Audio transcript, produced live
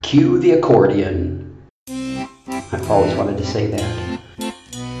Cue the accordion. I've always wanted to say that.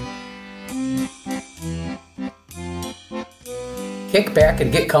 Kick back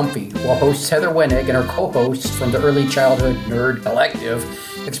and get comfy while hosts Heather Wenig and her co-hosts from the Early Childhood Nerd Collective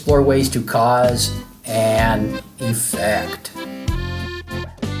explore ways to cause and effect.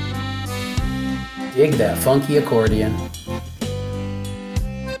 Dig that funky accordion.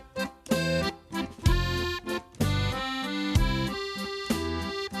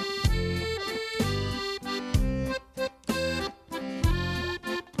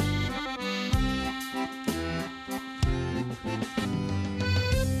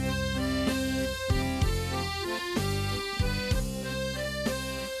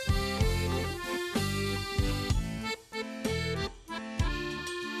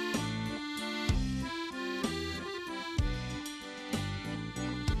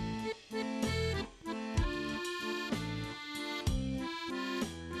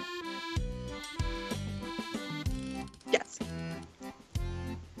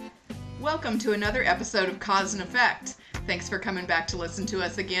 Welcome to another episode of Cause and Effect. Thanks for coming back to listen to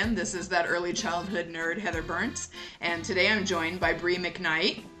us again. This is that early childhood nerd, Heather Burns, and today I'm joined by Bree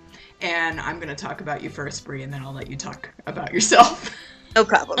McKnight, and I'm going to talk about you first, Bree, and then I'll let you talk about yourself. No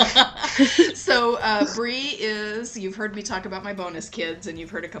problem. So, Bree is, you've heard me talk about my bonus kids, and you've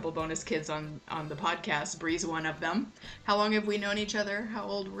heard a couple bonus kids on the podcast. Bree's one of them. How long have we known each other? How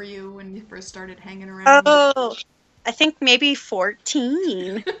old were you when you first started hanging around? Oh, I think maybe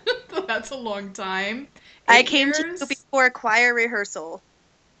 14. That's a long time. I came to you before choir rehearsal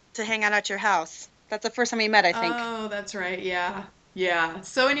to hang out at your house. That's the first time we met, I think. Oh, that's right. Yeah. Yeah.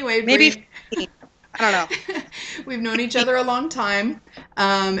 So anyway, maybe 15. I don't know. We've known each other a long time.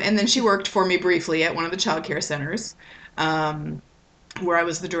 And then she worked for me briefly at one of the child care centers where I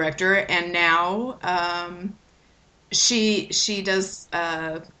was the director. And now she does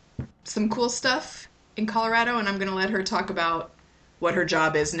some cool stuff in Colorado, and I'm going to let her talk about what her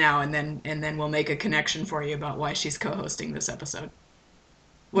job is now, and then we'll make a connection for you about why she's co-hosting this episode.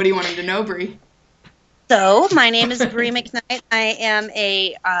 What do you want him to know, Bree? So, my name is Bree McKnight. I am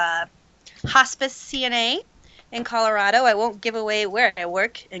a hospice CNA in Colorado. I won't give away where I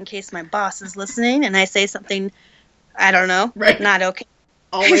work in case my boss is listening and I say something, I don't know, right. Not okay.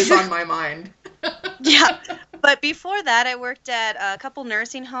 Always on my mind. Yeah. But before that, I worked at a couple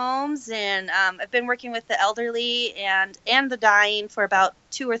nursing homes, and I've been working with the elderly and the dying for about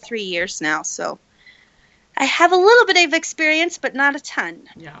 2 or 3 years now. So I have a little bit of experience, but not a ton.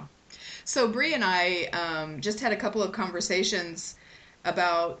 Yeah. So Bree and I just had a couple of conversations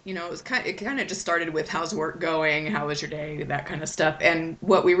about, it kind of just started with how's work going, how was your day, that kind of stuff. And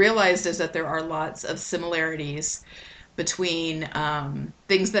what we realized is that there are lots of similarities between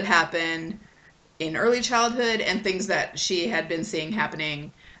things that happen in early childhood and things that she had been seeing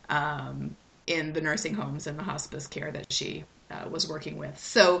happening in the nursing homes and the hospice care that she was working with.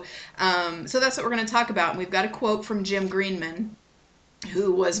 So that's what we're going to talk about. And we've got a quote from Jim Greenman,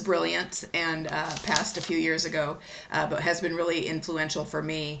 who was brilliant and passed a few years ago, but has been really influential for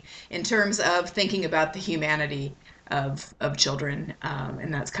me in terms of thinking about the humanity of children.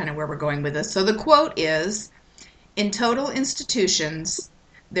 And that's kind of where we're going with this. So the quote is, "In total institutions,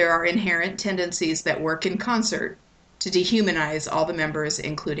 there are inherent tendencies that work in concert to dehumanize all the members,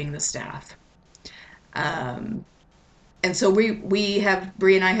 including the staff." And so Bree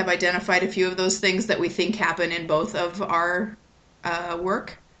and I have identified a few of those things that we think happen in both of our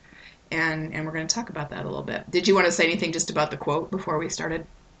work, and we're going to talk about that a little bit. Did you want to say anything just about the quote before we started?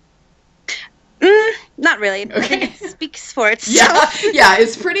 Not really. Okay. I think it speaks for Yeah, itself. yeah,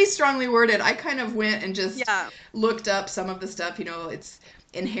 it's pretty strongly worded. I kind of went and just looked up some of the stuff. It's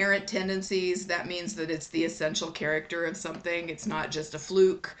inherent tendencies. That means that it's the essential character of something. It's not just a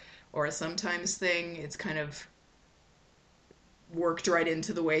fluke or a sometimes thing. It's kind of worked right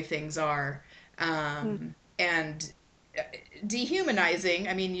into the way things are. And dehumanizing,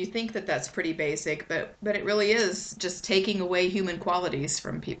 I mean, you think that that's pretty basic, but it really is just taking away human qualities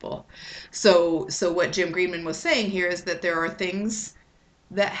from people. So what Jim Greenman was saying here is that there are things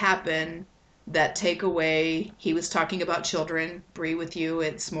that happen that take away, he was talking about children, Bree, with you,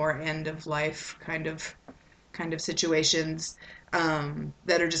 it's more end of life kind of situations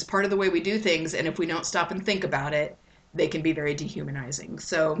that are just part of the way we do things, and if we don't stop and think about it, they can be very dehumanizing.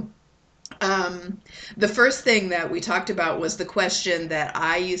 So the first thing that we talked about was the question that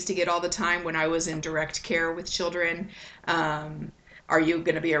I used to get all the time when I was in direct care with children. Are you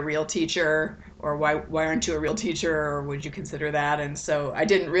going to be a real teacher? Or why aren't you a real teacher? Or would you consider that? And so I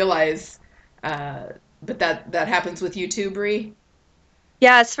didn't realize, but that happens with you too, Bree?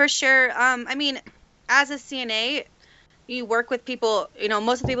 Yes, for sure. I mean, as a CNA, you work with people,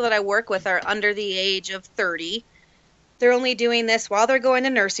 most of the people that I work with are under the age of 30. They're only doing this while they're going to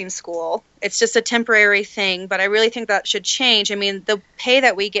nursing school. It's just a temporary thing, but I really think that should change. I mean, the pay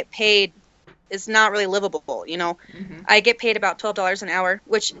that we get paid is not really livable. I get paid about $12 an hour,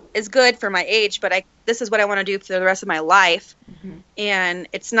 which is good for my age, but this is what I want to do for the rest of my life. And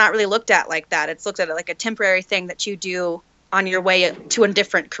it's not really looked at like that. It's looked at like a temporary thing that you do on your way to a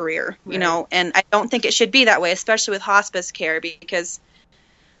different career, and I don't think it should be that way, especially with hospice care, because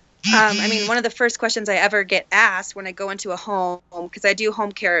I mean, one of the first questions I ever get asked when I go into a home, because I do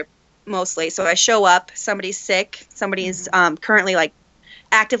home care mostly, so I show up, somebody's sick, somebody's currently like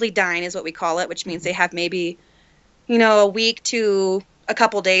actively dying is what we call it, which means they have maybe, a week to a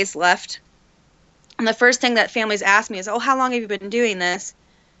couple days left. And the first thing that families ask me is, oh, how long have you been doing this?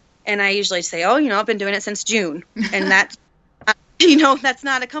 And I usually say, oh, I've been doing it since June. And that's, that's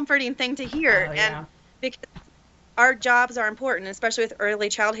not a comforting thing to hear. Oh, yeah. And because our jobs are important, especially with early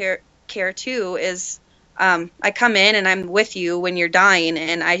child care too, is I come in and I'm with you when you're dying,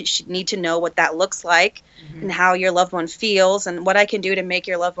 and I need to know what that looks like and how your loved one feels and what I can do to make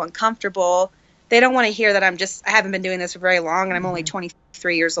your loved one comfortable. They don't want to hear that I haven't been doing this for very long and I'm only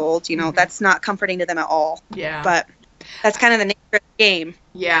 23 years old. That's not comforting to them at all. Yeah. But that's kind of the nature of the game.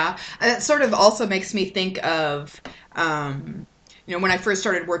 Yeah. That sort of also makes me think of, when I first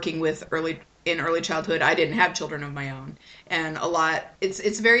started working with early childhood, I didn't have children of my own. And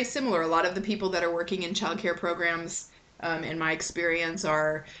it's very similar. A lot of the people that are working in child care programs, in my experience,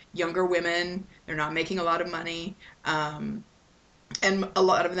 are younger women. They're not making a lot of money. And a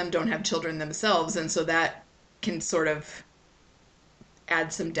lot of them don't have children themselves. And so that can sort of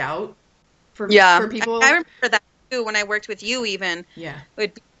add some doubt for people. I remember that too when I worked with you even. Yeah. It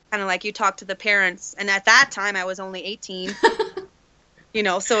would be kind of like you talk to the parents. And at that time, I was only 18.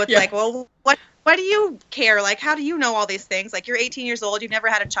 So it's like, well, what do you care? Like, how do you know all these things? Like, you're 18 years old. You've never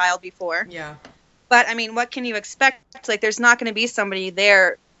had a child before. Yeah. But, I mean, what can you expect? Like, there's not going to be somebody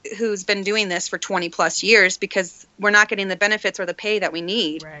there who's been doing this for 20 plus years, because we're not getting the benefits or the pay that we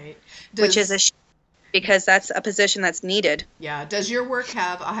need. Right. Which is because that's a position that's needed. Yeah. Does your work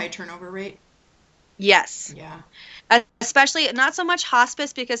have a high turnover rate? Yes. Yeah. Especially, not so much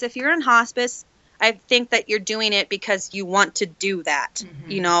hospice, because if you're in hospice, I think that you're doing it because you want to do that,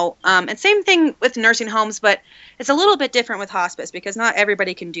 and same thing with nursing homes, but it's a little bit different with hospice because not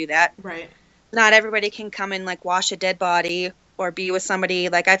everybody can do that. Right. Not everybody can come and like wash a dead body or be with somebody.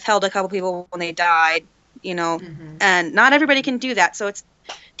 Like, I've held a couple people when they died, and not everybody can do that. So it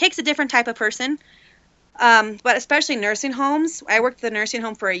takes a different type of person. But especially nursing homes. I worked at the nursing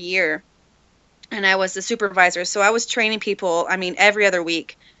home for a year, and I was the supervisor. So I was training people, every other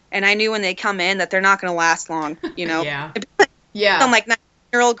week. And I knew when they come in that they're not going to last long, Yeah. Some like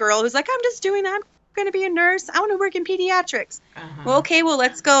 9-year-old girl who's like, I'm going to be a nurse. I want to work in pediatrics. Well, okay,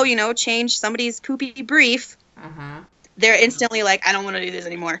 let's go, change somebody's poopy brief. They're instantly like, I don't want to do this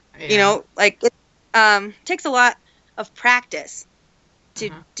anymore. Yeah. It takes a lot of practice to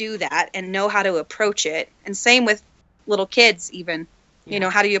do that and know how to approach it. And same with little kids even,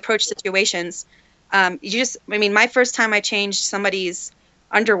 how do you approach situations? My first time I changed somebody's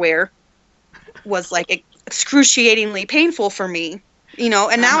underwear was like excruciatingly painful for me,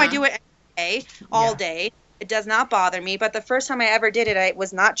 and now I do it every day, all day. It does not bother me, but the first time I ever did it, I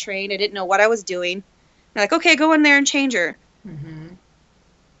was not trained. I didn't know what I was doing. I'm like, okay, go in there and change her.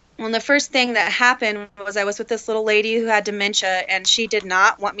 Well, the first thing that happened was I was with this little lady who had dementia, and she did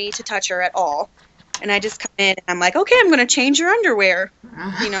not want me to touch her at all. And I just come in and I'm like, okay, I'm going to change your underwear.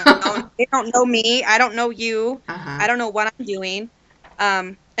 They don't know me. I don't know you. I don't know what I'm doing.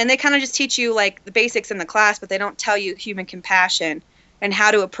 And they kind of just teach you like the basics in the class, but they don't tell you human compassion and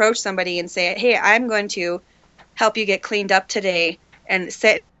how to approach somebody and say, hey, I'm going to help you get cleaned up today, and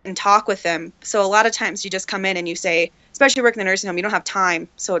sit and talk with them. So a lot of times you just come in and you say, especially working in the nursing home, you don't have time.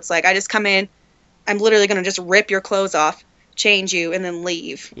 So it's like, I just come in, I'm literally going to just rip your clothes off, change you, and then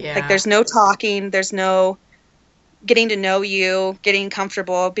leave. Yeah. Like, there's no talking, there's no getting to know you, getting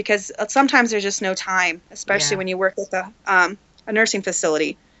comfortable, because sometimes there's just no time, especially when you work with a nursing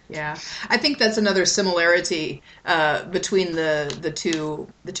facility. Yeah, I think that's another similarity between the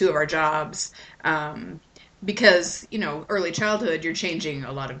two of our jobs, because early childhood, you're changing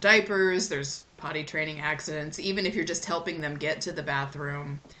a lot of diapers. There's potty training accidents. Even if you're just helping them get to the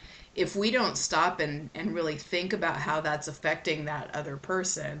bathroom, if we don't stop and really think about how that's affecting that other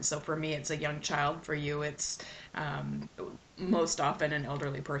person. So for me, it's a young child. For you, it's most often an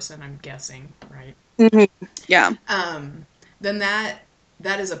elderly person, I'm guessing, right? Mm-hmm. Yeah. Then that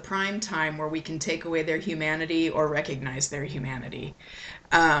is a prime time where we can take away their humanity or recognize their humanity.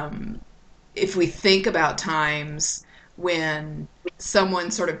 If we think about times when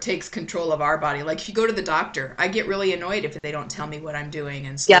someone sort of takes control of our body. Like if you go to the doctor, I get really annoyed if they don't tell me what I'm doing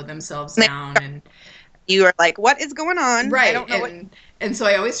and slow themselves down. And you are like, what is going on? Right. I don't know and so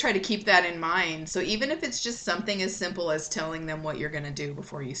I always try to keep that in mind. So even if it's just something as simple as telling them what you're going to do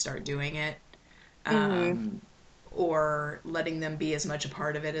before you start doing it, or letting them be as much a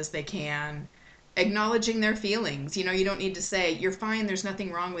part of it as they can, acknowledging their feelings. You know, you don't need to say, you're fine, there's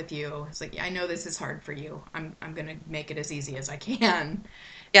nothing wrong with you. It's like, I know this is hard for you. I'm going to make it as easy as I can.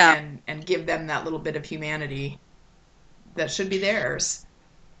 Yeah. And give them that little bit of humanity that should be theirs.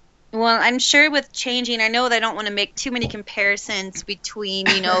 Well, I'm sure with changing, I know that I don't want to make too many comparisons between,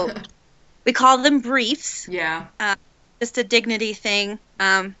 you know, we call them briefs. Yeah. Just a dignity thing.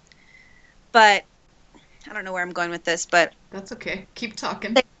 But I don't know where I'm going with this, but that's okay. Keep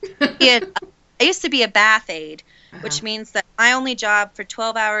talking. I used to be a bath aide, which means that my only job for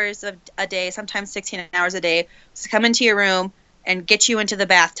 12 hours of a day, sometimes 16 hours a day, was to come into your room and get you into the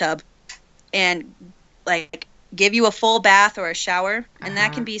bathtub and like give you a full bath or a shower. And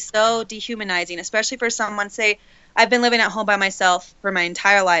that can be so dehumanizing, especially for someone, say, I've been living at home by myself for my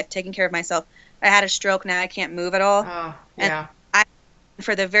entire life, taking care of myself. I had a stroke, now I can't move at all. Oh, yeah. And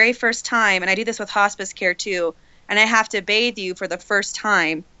for the very first time, and I do this with hospice care too, and I have to bathe you for the first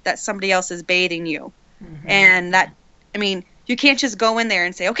time that somebody else is bathing you. And that, I mean, you can't just go in there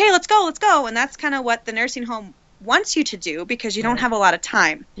and say, okay, let's go. And that's kind of what the nursing home wants you to do because you don't have a lot of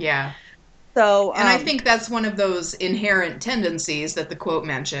time. Yeah. So, and I think that's one of those inherent tendencies that the quote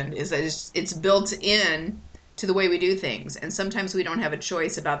mentioned, is that it's built in to the way we do things. And sometimes we don't have a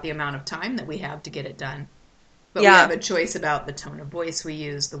choice about the amount of time that we have to get it done. But we have a choice about the tone of voice we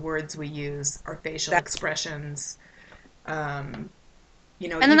use, the words we use, our facial expressions. You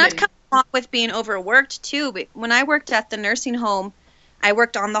know, and then that comes along with being overworked too. When I worked at the nursing home, I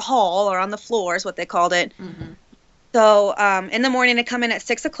worked on the hall or on the floor is what they called it. So in the morning I'd come in at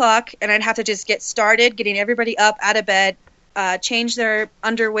 6 o'clock and I'd have to just get started getting everybody up out of bed, change their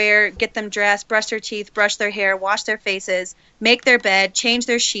underwear, get them dressed, brush their teeth, brush their hair, wash their faces, make their bed, change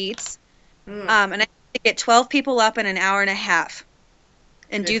their sheets. And I had to get 12 people up in an hour and a half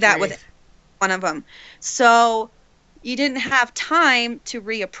and do that with one of them. So you didn't have time to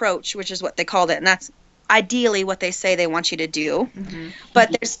reapproach, which is what they called it. And that's ideally what they say they want you to do.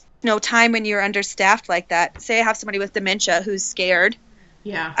 But there's no time when you're understaffed like that. Say I have somebody with dementia who's scared.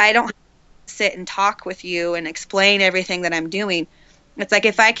 Yeah. I don't have to sit and talk with you and explain everything that I'm doing. It's like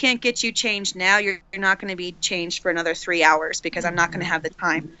if I can't get you changed now, you're not going to be changed for another 3 hours because I'm not going to have the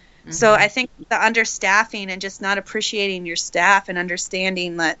time. So I think the understaffing and just not appreciating your staff and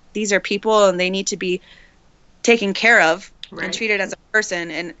understanding that these are people and they need to be taken care of and treated as a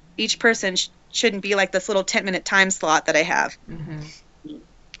person, and each person shouldn't be like this little 10-minute time slot that I have.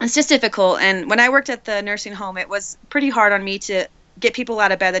 It's just difficult. And when I worked at the nursing home, it was pretty hard on me to get people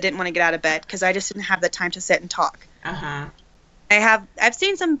out of bed that didn't want to get out of bed because I just didn't have the time to sit and talk. I've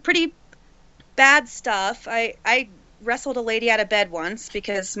seen some pretty bad stuff. I wrestled a lady out of bed once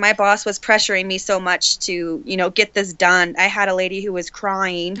because my boss was pressuring me so much to, you know, get this done. I had a lady who was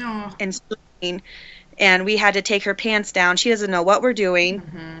crying and screaming, and we had to take her pants down. She doesn't know what we're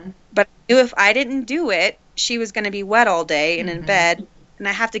doing, but I knew if I didn't do it, she was going to be wet all day and in bed. And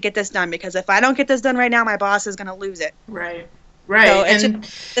I have to get this done because if I don't get this done right now, my boss is going to lose it. Right. So it's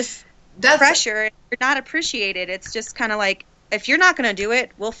just this pressure. You're not appreciated. It's just kind of like, if you're not going to do it,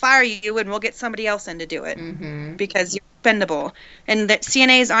 we'll fire you and we'll get somebody else in to do it because you're expendable. And the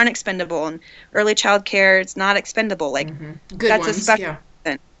CNAs aren't expendable, and early child care, it's not expendable. Like good that's ones, a special.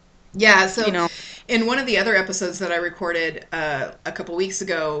 Yeah. So you know, in one of the other episodes that I recorded a couple weeks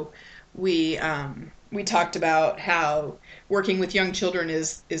ago, we talked about how working with young children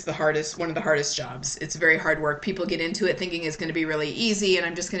is one of the hardest jobs. It's very hard work. People get into it thinking it's going to be really easy and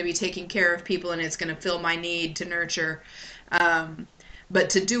I'm just going to be taking care of people and it's going to fill my need to nurture. But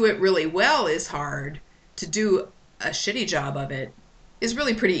to do it really well is hard. To do a shitty job of it is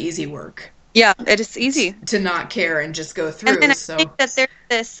really pretty easy work. Yeah, it is easy to not care and just go through. And I think that there's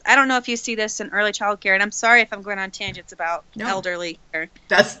this, I don't know if you see this in early child care, and I'm sorry if I'm going on tangents about elderly care.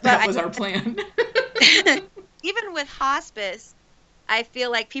 That was our plan. Even with hospice, I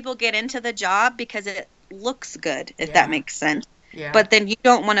feel like people get into the job because it looks good, if that makes sense. Yeah. But then you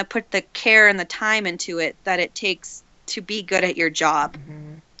don't want to put the care and the time into it that it takes to be good at your job.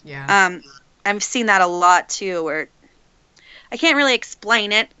 Yeah. I've seen that a lot too, where I can't really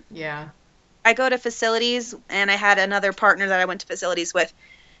explain it. Yeah. I go to facilities, and I had another partner that I went to facilities with,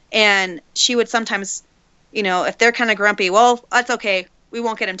 and she would sometimes, you know, if they're kind of grumpy, well, that's okay, we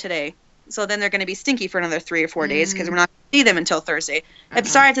won't get him today. So then they're going to be stinky for another 3 or 4 days because we're not going to see them until Thursday. I'm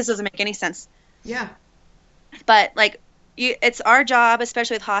sorry if this doesn't make any sense. Yeah. But like, it's our job,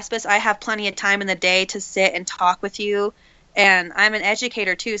 especially with hospice. I have plenty of time in the day to sit and talk with you, and I'm an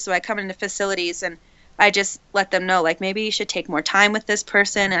educator too, so I come into facilities and I just let them know, like, maybe you should take more time with this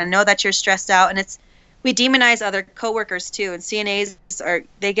person, and I know that you're stressed out. And we demonize other coworkers too, and CNAs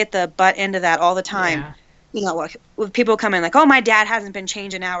they get the butt end of that all the time. Yeah. You know, with people come in like, oh, my dad hasn't been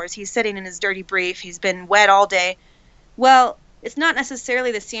changing hours. He's sitting in his dirty brief. He's been wet all day. Well, it's not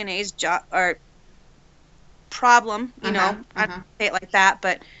necessarily the CNA's job or problem, you know. I don't say it like that,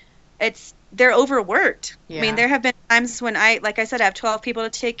 but they're overworked. Yeah. I mean, there have been times when like I said, I have 12 people to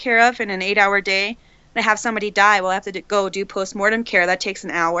take care of in an 8-hour day, and I have somebody die. Well, I have to go do postmortem care. That takes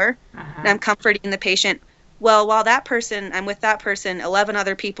an hour, and I'm comforting the patient. Well, while I'm with that person, 11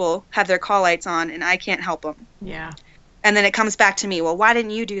 other people have their call lights on, and I can't help them. Yeah. And then it comes back to me. Well, why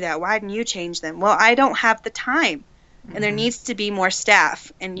didn't you do that? Why didn't you change them? Well, I don't have the time, and there needs to be more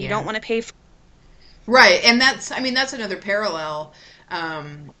staff, and you don't want to pay for. Right, and that's another parallel,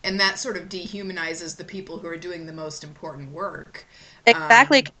 and that sort of dehumanizes the people who are doing the most important work.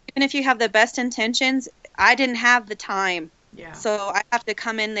 Exactly. Even if you have the best intentions, I didn't have the time. Yeah. So I have to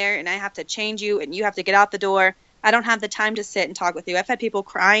come in there and I have to change you, and you have to get out the door. I don't have the time to sit and talk with you. I've had people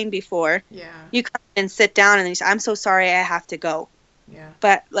crying before. Yeah. You come and sit down and you say, I'm so sorry, I have to go. Yeah.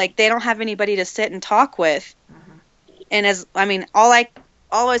 But like, they don't have anybody to sit and talk with. And all I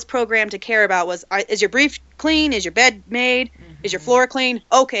always programmed to care about was, is your brief clean? Is your bed made? Is your floor clean?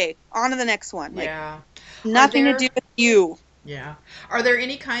 Okay, on to the next one. Like, nothing to do with you. Yeah. Are there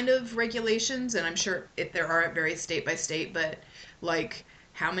any kind of regulations, and I'm sure if there are, it varies state by state, but like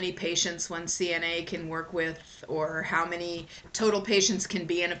how many patients one CNA can work with, or how many total patients can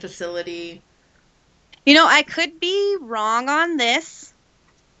be in a facility? You know, I could be wrong on this,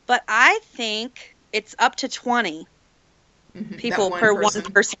 but I think it's up to 20 people per one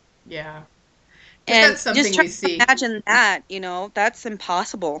person. Yeah. And that's something just try we see. To imagine that, you know, that's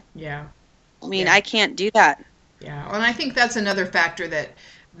impossible. Yeah. I mean, I can't do that. Yeah, and I think that's another factor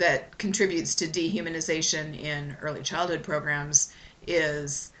that contributes to dehumanization in early childhood programs,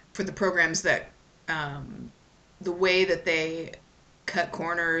 is for the programs that the way that they cut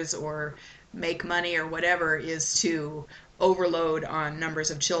corners or make money or whatever is to overload on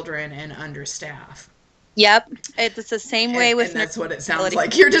numbers of children and understaff. Yep, it's the same way with. And that's what it sounds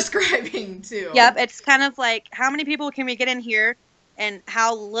like you're describing too. Yep, it's kind of like, how many people can we get in here? And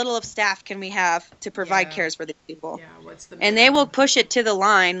how little of staff can we have to provide cares for these people? Yeah, what's the and they will push it to the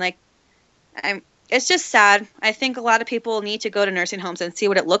line. Like, it's just sad. I think a lot of people need to go to nursing homes and see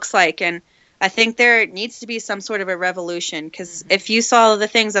what it looks like. And I think there needs to be some sort of a revolution, because if you saw the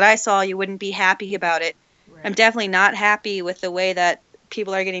things that I saw, you wouldn't be happy about it. Right. I'm definitely not happy with the way that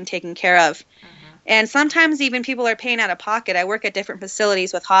people are getting taken care of. And sometimes even people are paying out of pocket. I work at different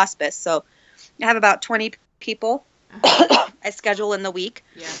facilities with hospice, so I have about 20 people I schedule in the week.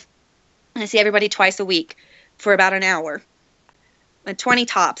 Yeah. I see everybody twice a week for about an hour. 20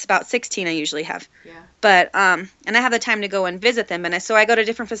 tops, about 16 I usually have. Yeah. But and I have the time to go and visit them, and so I go to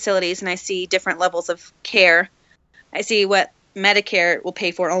different facilities and I see different levels of care. I see what Medicare will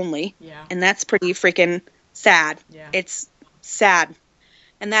pay for only. Yeah. And that's pretty freaking sad. Yeah. It's sad.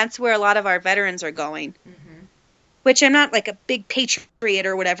 And that's where a lot of our veterans are going. Which, I'm not like a big patriot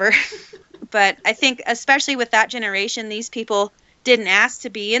or whatever. But I think, especially with that generation, these people didn't ask to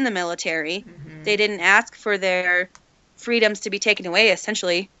be in the military. They didn't ask for their freedoms to be taken away,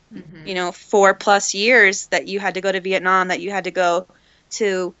 essentially. You know, 4+ years that you had to go to Vietnam, that you had to go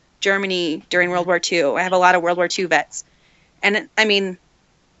to Germany during World War II. I have a lot of World War II vets. And, I mean,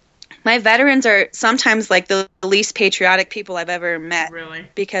 my veterans are sometimes like the least patriotic people I've ever met. Really?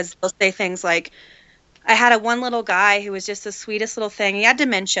 Because they'll say things like, I had one little guy who was just the sweetest little thing. He had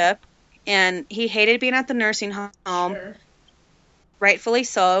dementia. And he hated being at the nursing home, Sure. Rightfully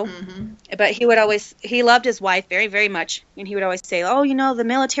so. But he loved his wife very, very much. And he would always say, oh, you know, the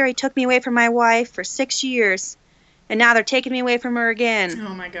military took me away from my wife for 6 years. And now they're taking me away from her again.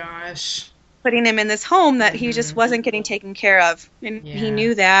 Oh, my gosh. Putting him in this home that he just wasn't getting taken care of. And he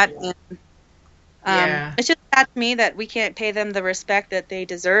knew that. And, it's just sad to me that we can't pay them the respect that they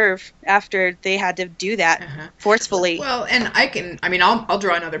deserve after they had to do that forcefully. Well, and I'll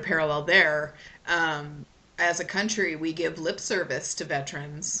draw another parallel there. As a country, we give lip service to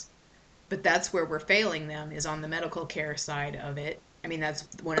veterans, but that's where we're failing them, is on the medical care side of it. I mean, that's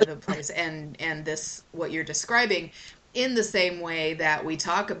one of the places, and this, what you're describing, in the same way that we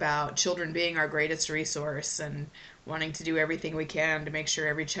talk about children being our greatest resource and wanting to do everything we can to make sure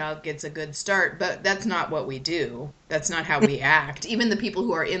every child gets a good start, but that's not what we do. That's not how we act. Even the people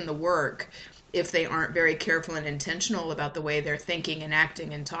who are in the work, if they aren't very careful and intentional about the way they're thinking and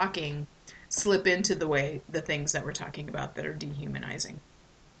acting and talking, slip into the things that we're talking about that are dehumanizing,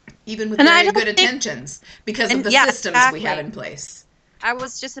 even with And I very don't good think- intentions because of and the yeah, systems we have exactly. in place. I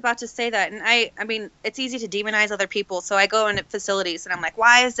was just about to say that, and I mean, it's easy to demonize other people. So I go into facilities, and I'm like,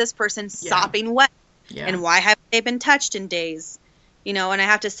 why is this person sopping wet? Yeah. And why haven't they been touched in days? You know, and I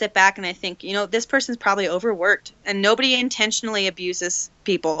have to sit back and I think, you know, this person's probably overworked, and nobody intentionally abuses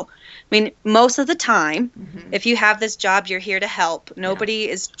people. I mean, most of the time, if you have this job, you're here to help. Nobody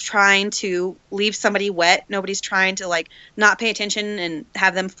is trying to leave somebody wet. Nobody's trying to like not pay attention and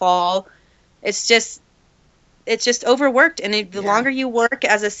have them fall. It's just overworked. And the longer you work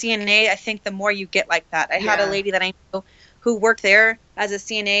as a CNA, I think the more you get like that. I had a lady that I know who worked there as a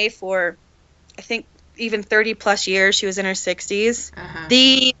CNA for, I think, even 30 plus years. She was in her 60s.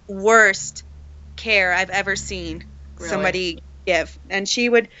 The worst care I've ever seen somebody give. And she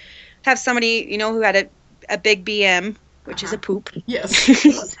would have somebody, you know, who had a big BM, which is a poop. Yes.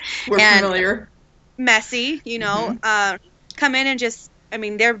 We're familiar. Messy, you know, come in and just, I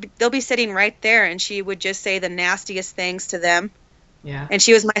mean, they'll be sitting right there, and she would just say the nastiest things to them. Yeah. And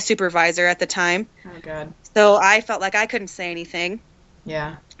she was my supervisor at the time. Oh, God. So I felt like I couldn't say anything.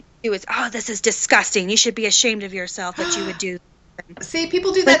 Yeah. It was, oh, this is disgusting. You should be ashamed of yourself that you would do. See,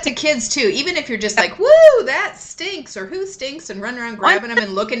 people do that to kids, too. Even if you're just like, woo, that stinks, or who stinks, and running around grabbing them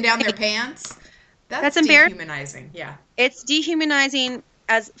and looking down their pants. That's dehumanizing. Yeah. It's dehumanizing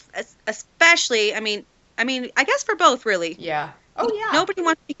as especially, I mean, I guess for both, really. Yeah. Oh, yeah. Nobody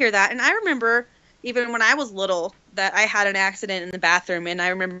wants to hear that. And I remember, even when I was little, that I had an accident in the bathroom, and I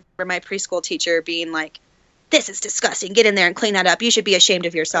remember my preschool teacher being like, this is disgusting. Get in there and clean that up. You should be ashamed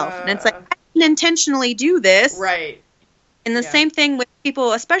of yourself. And it's like, I didn't intentionally do this. Right. And the same thing with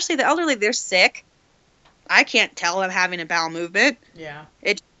people, especially the elderly, they're sick. I can't tell them having a bowel movement. Yeah.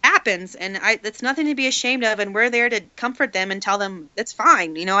 It happens, and it's nothing to be ashamed of, and we're there to comfort them and tell them it's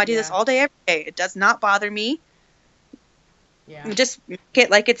fine. You know, I do this all day, every day. It does not bother me. Yeah. Just make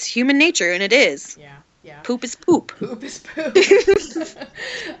it like it's human nature, and it is. Yeah. Yeah. Poop is poop. Poop is poop.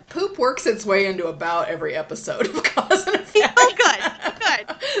 Poop works its way into about every episode of Cause and Effect. Oh,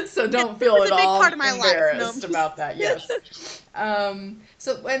 good. So don't feel at a big all part of my embarrassed life. about that. Yes.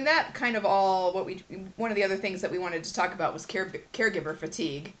 So, and that kind of all one of the other things that we wanted to talk about was caregiver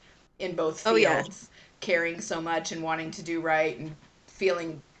fatigue in both fields. Oh, yeah. Caring so much and wanting to do right and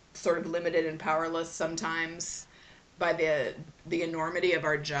feeling sort of limited and powerless sometimes by the enormity of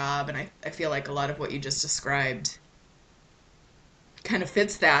our job. And I feel like a lot of what you just described kind of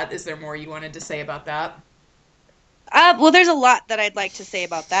fits that. Is there more you wanted to say about that? Well, there's a lot that I'd like to say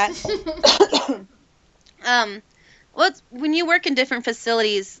about that. Well, when you work in different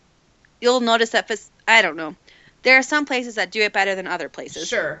facilities, you'll notice that, I don't know, there are some places that do it better than other places.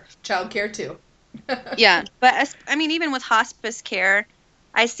 Sure. Childcare too. Yeah. But, I mean, even with hospice care,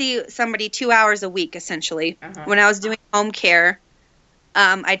 I see somebody 2 hours a week, essentially. When I was doing home care,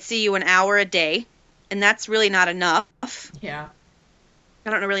 I'd see you an hour a day, and that's really not enough. Yeah. I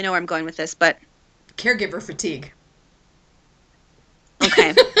don't really know where I'm going with this, but... Caregiver fatigue.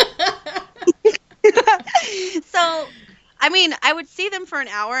 Okay. So, I mean, I would see them for an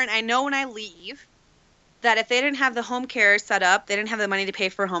hour, and I know when I leave that if they didn't have the home care set up, they didn't have the money to pay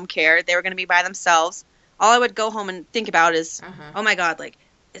for home care, they were going to be by themselves. All I would go home and think about is, oh my God, like,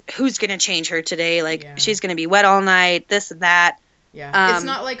 who's going to change her today? Like, she's going to be wet all night, this and that. Yeah. It's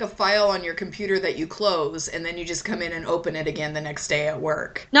not like a file on your computer that you close and then you just come in and open it again the next day at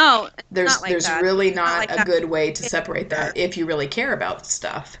work. No, there's that. really not a good way to separate that if you really care about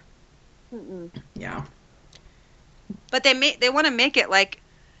stuff. Yeah. But they want to make it like,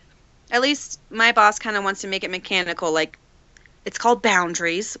 at least my boss kind of wants to make it mechanical. Like, it's called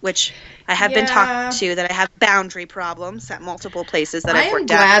boundaries, which I have been talking to, that I have boundary problems at multiple places that I've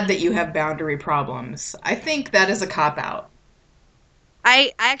worked at. I am glad that you have boundary problems. I think that is a cop-out.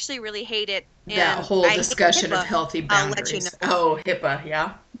 I actually really hate it. And that whole discussion of healthy boundaries. I'll let you know. Oh, HIPAA,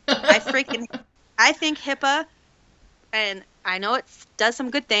 yeah. I think HIPAA, and I know it does some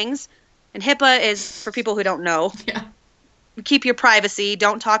good things, and HIPAA is for people who don't know. Yeah. Keep your privacy.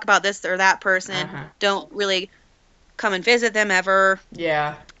 Don't talk about this or that person. Don't really come and visit them ever.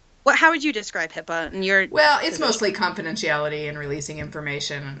 Yeah. How would you describe HIPAA in your it's mostly confidentiality and releasing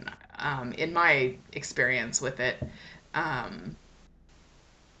information, in my experience with it.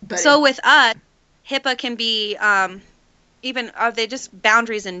 But so with us, HIPAA can be even are they just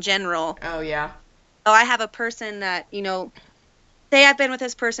boundaries in general. Oh yeah. So I have a person that, you know, say I've been with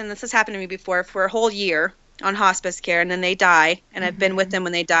this person, this has happened to me before, for a whole year on hospice care, and then they die, and I've been with them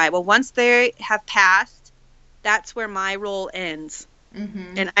when they die. Well, once they have passed, that's where my role ends.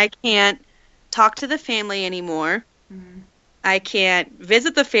 And I can't talk to the family anymore. I can't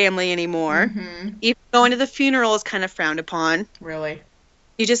visit the family anymore. Mm-hmm. Even going to the funeral is kind of frowned upon. Really?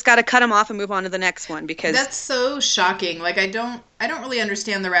 You just got to cut them off and move on to the next one because That's so shocking. Like I don't really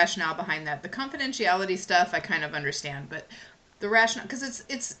understand the rationale behind that. The confidentiality stuff I kind of understand, but the rationale, because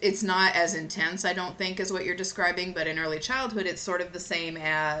it's not as intense, I don't think, as what you're describing, but in early childhood it's sort of the same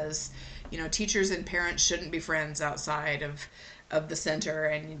as, teachers and parents shouldn't be friends outside of the center,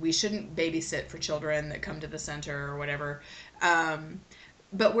 and we shouldn't babysit for children that come to the center or whatever.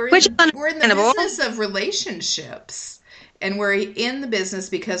 But we're in the business of relationships. And we're in the business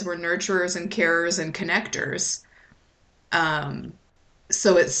because we're nurturers and carers and connectors.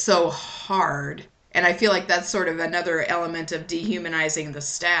 So it's so hard. And I feel like that's sort of another element of dehumanizing the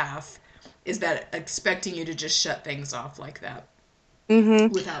staff, is that expecting you to just shut things off like that.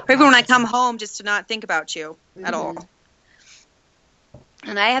 Mm-hmm. Without or even when I come home, just to not think about you at all.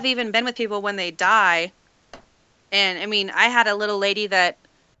 And I have even been with people when they die. And I mean, I had a little lady that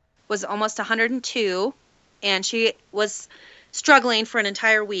was almost 102. And she was struggling for an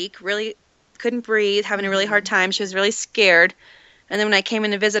entire week, really couldn't breathe, having a really hard time. She was really scared. And then when I came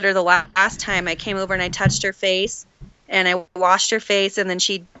in to visit her the last time, I came over and I touched her face, and I washed her face, and then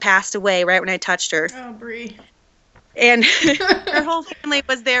she passed away right when I touched her. Oh, Bree. And her whole family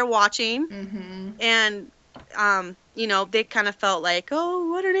was there watching. Mm-hmm. And, they kind of felt like, oh,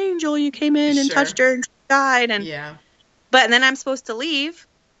 what an angel. You came in and touched her and she died. And, yeah. But then I'm supposed to leave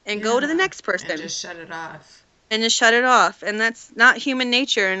and go to the next person. And just shut it off. And that's not human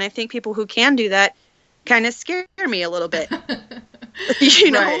nature. And I think people who can do that kind of scare me a little bit.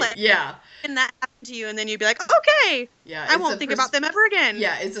 Right. Like, yeah. and that happened to you, and then you'd be like, okay, yeah, I won't think about them ever again.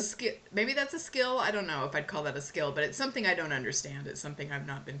 Yeah, it's a skill. Maybe that's a skill. I don't know if I'd call that a skill, but it's something I don't understand. It's something I've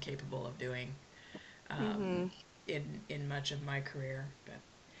not been capable of doing in much of my career.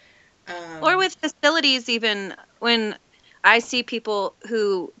 But, or with facilities, even when I see people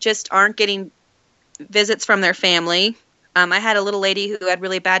who just aren't getting visits from their family. I had a little lady who had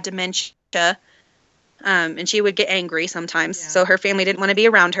really bad dementia, and she would get angry sometimes. Yeah. So her family didn't want to be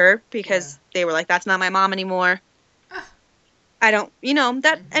around her because they were like, that's not my mom anymore. I don't,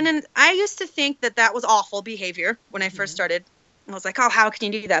 that. And then I used to think that was awful behavior when I first started. I was like, oh, how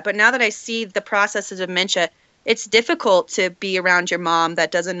can you do that? But now that I see the process of dementia, it's difficult to be around your mom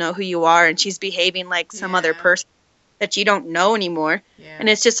that doesn't know who you are, and she's behaving like some other person that you don't know anymore. Yeah. And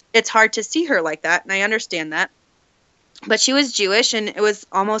it's hard to see her like that. And I understand that. But she was Jewish, and it was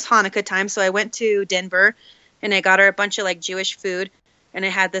almost Hanukkah time. So I went to Denver, and I got her a bunch of Jewish food, and I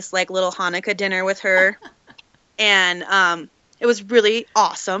had this little Hanukkah dinner with her. And it was really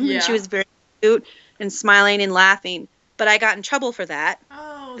awesome. Yeah. And she was very cute and smiling and laughing. But I got in trouble for that.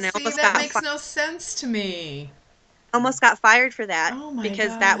 Oh, and that makes no sense to me. Almost got fired for that because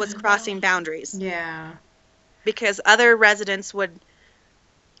God. That was crossing boundaries. Yeah. Because other residents would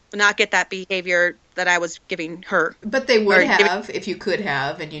not get that behavior that I was giving her. But they would have if you could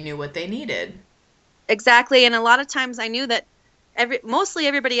have and you knew what they needed. Exactly. And a lot of times I knew that mostly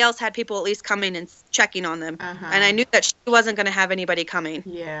everybody else had people at least coming and checking on them. Uh-huh. And I knew that she wasn't going to have anybody coming.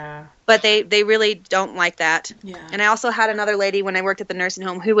 Yeah. But they really don't like that. Yeah. And I also had another lady when I worked at the nursing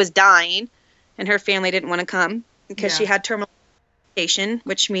home who was dying, and her family didn't want to come because she had terminal agitation,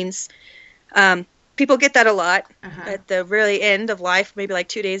 which means people get that a lot at the really end of life, maybe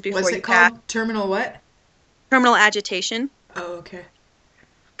 2 days before you pass. What's it called? Terminal what? Terminal agitation. Oh, okay.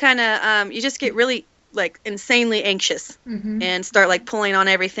 Kind of, you just get really insanely anxious and start pulling on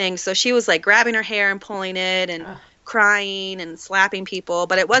everything. So she was grabbing her hair and pulling it and crying and slapping people.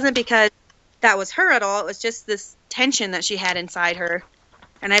 But it wasn't because that was her at all. It was just this tension that she had inside her.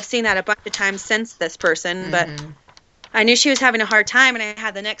 And I've seen that a bunch of times since this person. But I knew she was having a hard time, and I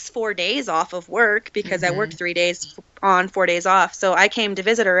had the next 4 days off of work because I worked 3 days on, 4 days off. So I came to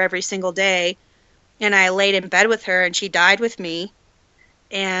visit her every single day, and I laid in bed with her, and she died with me.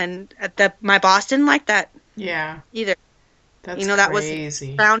 And my boss didn't like that. Yeah. Either. That's that crazy.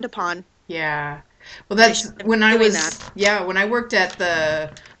 Was frowned upon. Yeah. Well, that's when I worked at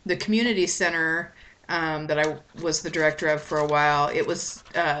the community center that I was the director of for a while. It was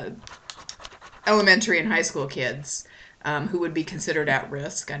elementary and high school kids who would be considered at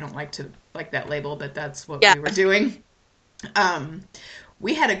risk. I don't like that label, but that's what we were doing.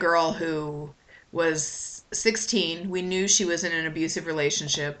 We had a girl who was 16. We knew she was in an abusive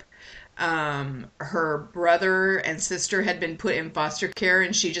relationship. Her brother and sister had been put in foster care,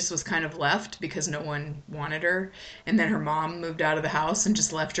 and she just was kind of left because no one wanted her. And then her mom moved out of the house and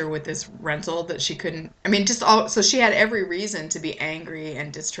just left her with this rental that she couldn't. So she had every reason to be angry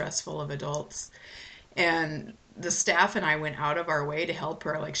and distrustful of adults. And the staff and I went out of our way to help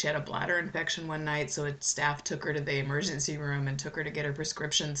her. Like, she had a bladder infection one night, so staff took her to the emergency room and took her to get her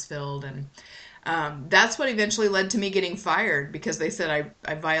prescriptions filled. And that's what eventually led to me getting fired, because they said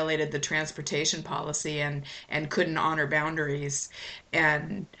I violated the transportation policy and couldn't honor boundaries.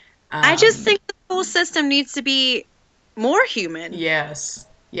 And I just think the whole system needs to be more human. Yes.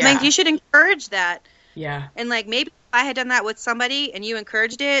 Yeah. Like, you should encourage that. Yeah. And like, maybe if I had done that with somebody and you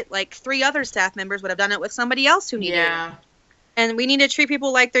encouraged it, like 3 other staff members would have done it with somebody else who needed it. And we need to treat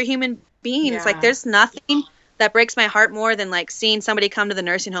people like they're human beings. Yeah. Like, there's nothing that breaks my heart more than like seeing somebody come to the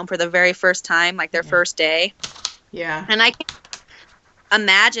nursing home for the very first time, like their first day. Yeah. And I can't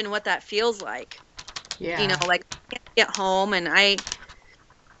imagine what that feels like. Yeah. You know, like, I can't get home and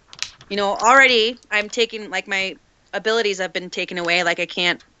already I'm taking, like, my abilities have been taken away. Like, I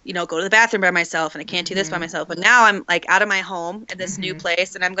can't, go to the bathroom by myself, and I can't do this by myself. But now I'm, like, out of my home in this new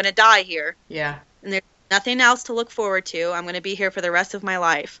place, and I'm going to die here. Yeah. And there's nothing else to look forward to. I'm going to be here for the rest of my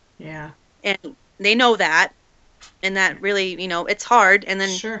life. Yeah. And they know that. And that really, it's hard. And then...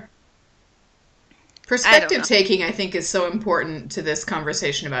 Sure. Perspective taking, I think, is so important to this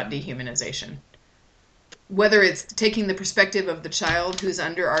conversation about dehumanization. Whether it's taking the perspective of the child who's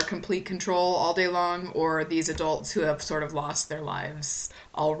under our complete control all day long, or these adults who have sort of lost their lives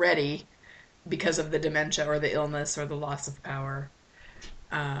already because of the dementia or the illness or the loss of power.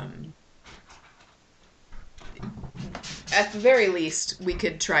 At the very least, we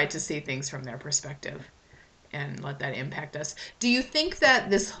could try to see things from their perspective and let that impact us. Do you think that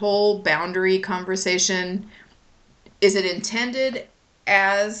this whole boundary conversation, is it intended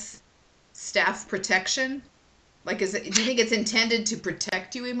as staff protection? Like, do you think it's intended to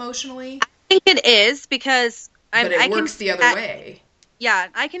protect you emotionally? I think it is, because but it works the other way. Yeah,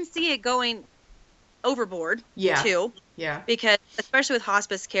 I can see it going overboard too. Yeah. Because especially with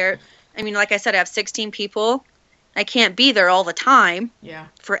hospice care, I mean, like I said, I have 16 people. I can't be there all the time. Yeah.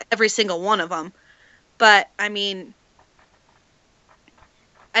 For every single one of them. But I mean,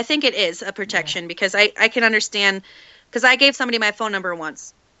 I think it is a protection, because I can understand, because I gave somebody my phone number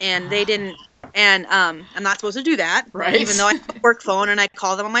once. And they didn't, and I'm not supposed to do that, right? Even though I have a work phone and I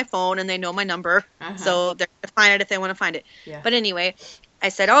call them on my phone and they know my number, so they're going to find it if they want to find it. Yeah. But anyway, I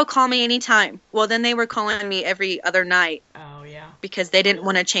said, "Oh, call me anytime." Well, then they were calling me every other night. Oh yeah. Because they didn't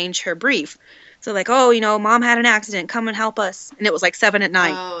want to change her brief. So like, "Oh, Mom had an accident. Come and help us." And it was like 7 at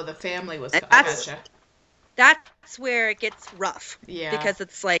night. Oh, the family was. Gotcha. That's where it gets rough. Yeah. Because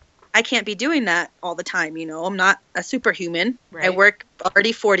it's like, I can't be doing that all the time, I'm not a superhuman. Right. I work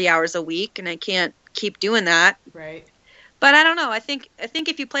already 40 hours a week, and I can't keep doing that. Right. But I don't know. I think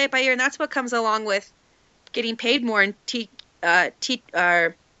if you play it by ear, and that's what comes along with getting paid more and treating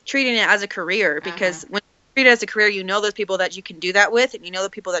it as a career. Because when you treat it as a career, you know those people that you can do that with, and you know the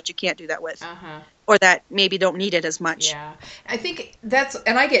people that you can't do that with. Or that maybe don't need it as much. Yeah. I think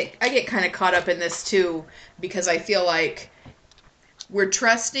and I get kind of caught up in this too, because I feel like we're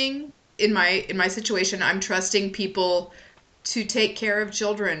trusting, in my situation, I'm trusting people to take care of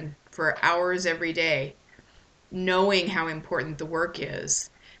children for hours every day, knowing how important the work is.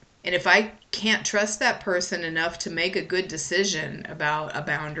 And if I can't trust that person enough to make a good decision about a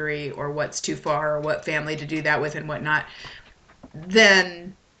boundary or what's too far or what family to do that with and whatnot,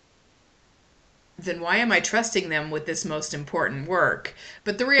 then why am I trusting them with this most important work?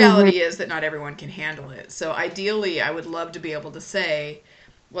 But the reality is that not everyone can handle it. So ideally, I would love to be able to say,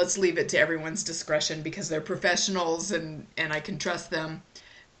 let's leave it to everyone's discretion because they're professionals and I can trust them.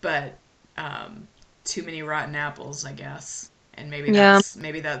 But too many rotten apples, I guess. And maybe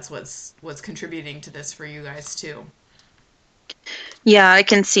that's what's contributing to this for you guys too. Yeah, I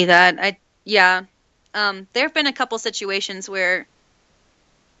can see that. There have been a couple situations where,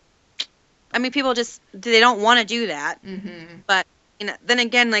 I mean, people they don't want to do that. But then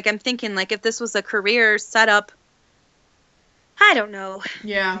again, like, I'm thinking, like, if this was a career setup, I don't know.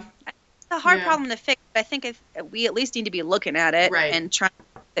 Yeah. It's a hard problem to fix. But I think we at least need to be looking at it and trying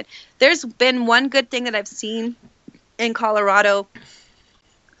to fix it. There's been one good thing that I've seen in Colorado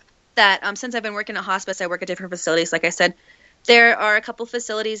that since I've been working at hospice, I work at different facilities. Like I said, there are a couple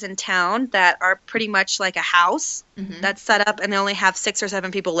facilities in town that are pretty much like a house that's set up, and they only have 6 or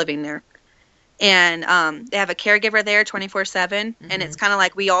 7 people living there. And they have a caregiver there 24/7, and it's kind of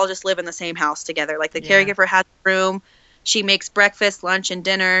like we all just live in the same house together. Like, the caregiver has a room. She makes breakfast, lunch, and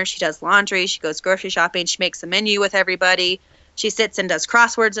dinner. She does laundry. She goes grocery shopping. She makes a menu with everybody. She sits and does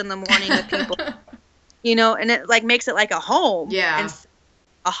crosswords in the morning with people. And it, like, makes it like a home. Yeah. And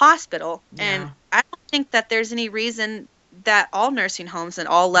a hospital. Yeah. And I don't think that there's any reason that all nursing homes and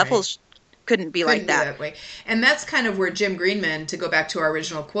all levels couldn't be like that. way. And that's kind of where Jim Greenman, to go back to our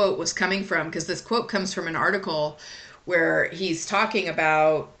original quote, was coming from, because this quote comes from an article where he's talking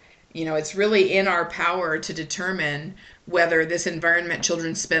about, it's really in our power to determine whether this environment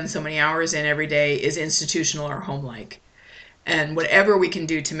children spend so many hours in every day is institutional or home-like. And whatever we can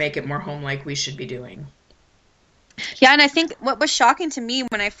do to make it more home-like, we should be doing. Yeah, and I think what was shocking to me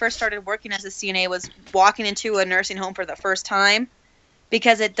when I first started working as a CNA was walking into a nursing home for the first time,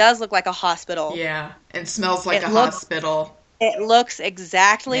 because it does look like a hospital. Yeah, and smells like a hospital. It looks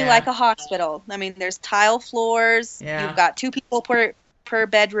exactly like a hospital. I mean, there's tile floors. Yeah. You've got 2 people per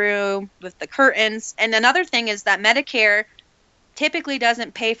bedroom with the curtains. And another thing is that Medicare typically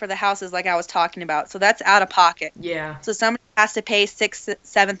doesn't pay for the houses like I was talking about. So that's out of pocket. Yeah. So somebody has to pay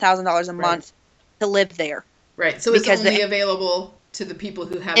 $6,000-$7,000 a month to live there. Right. So it's only available to the people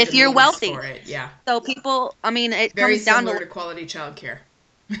who have if the you're means wealthy for it. Yeah. So people, I mean, it very comes down similar to quality childcare.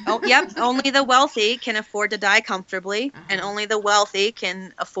 Oh, yep. Only the wealthy can afford to die comfortably, and only the wealthy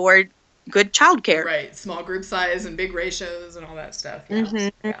can afford good childcare. Right. Small group size and big ratios and all that stuff. Yeah.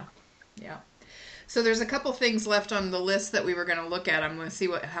 Mm-hmm. Yeah. So there's a couple things left on the list that we were going to look at. I'm going to see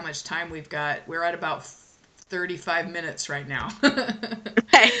how much time we've got. We're at about 35 minutes right now.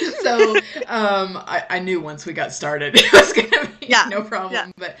 Okay. So I knew once we got started it was going to be no problem.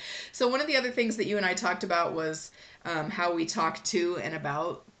 Yeah. But so one of the other things that you and I talked about was how we talk to and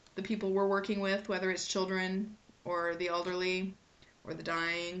about the people we're working with, whether it's children or the elderly or the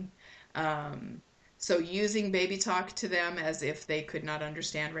dying. So using baby talk to them as if they could not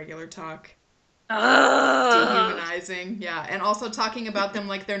understand regular talk. Dehumanizing, yeah. And also talking about them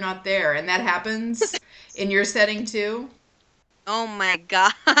like they're not there. And that happens in your setting too? Oh my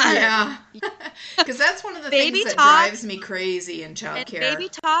God. Yeah. Because that's one of the things that drives me crazy in childcare. Baby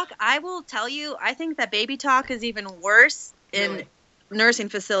talk, I will tell you, I think that baby talk is even worse in nursing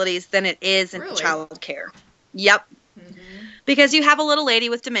facilities than it is in childcare. Yep. Mm-hmm. Because you have a little lady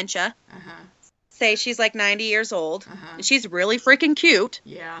with dementia. Say she's like 90 years old. And she's really freaking cute.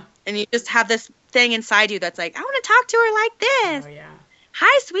 Yeah. And you just have this thing inside you that's like, I want to talk to her like this. Oh, yeah.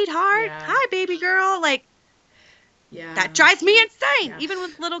 Hi, sweetheart. Yeah. Hi, baby girl. Like, yeah, that drives me insane. Yeah. Even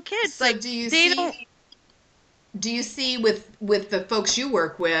with little kids. So like, do you see with the folks you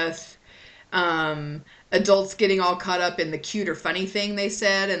work with, adults getting all caught up in the cute or funny thing they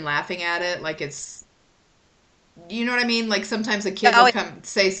said and laughing at it like it's, you know what I mean? Like sometimes a kid will come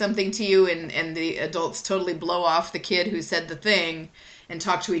say something to you and the adults totally blow off the kid who said the thing and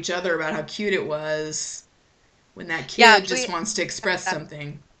talk to each other about how cute it was when that kid just wants to express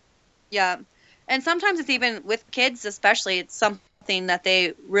something. Yeah. And sometimes it's even with kids, especially, it's something that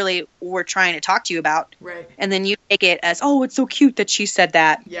they really were trying to talk to you about. Right. And then you take it as, oh, it's so cute that she said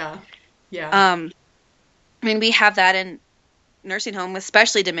that. Yeah. Yeah. I mean, we have that in nursing home,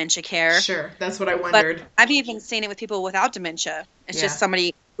 especially dementia care. Sure. That's what I wondered. But I've even seen it with people without dementia. It's just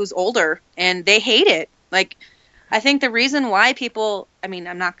somebody who's older and they hate it. Like, I think the reason why people, I mean,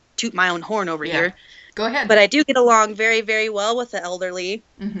 I'm not toot my own horn over here. Go ahead. But I do get along very, very well with the elderly.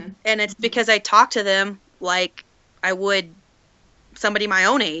 Mm-hmm. And it's because I talk to them like I would somebody my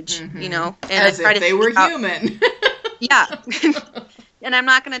own age, you know. And as if they were human. Yeah. And I'm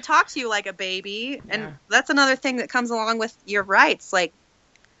not going to talk to you like a baby. Yeah. And that's another thing that comes along with your rights. Like,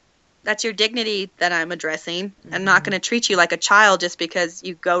 that's your dignity that I'm addressing. Mm-hmm. I'm not going to treat you like a child just because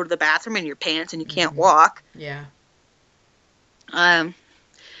you go to the bathroom in your pants and you can't walk. Yeah.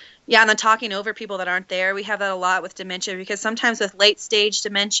 Yeah, and the talking over people that aren't there. We have that a lot with dementia because sometimes with late stage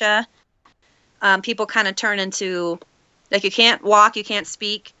dementia, people kind of turn into, like, you can't walk, you can't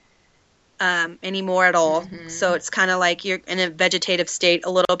speak anymore at all. Mm-hmm. So it's kind of like you're in a vegetative state a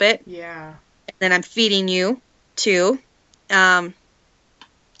little bit. Yeah. And then I'm feeding you too. And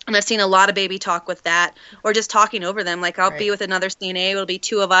I've seen a lot of baby talk with that, or just talking over them. Like I'll be with another CNA, it'll be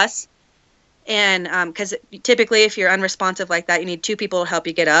 2 of us. And because typically if you're unresponsive like that, you need 2 people to help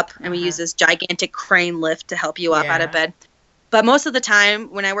you get up. And we use this gigantic crane lift to help you up out of bed. But most of the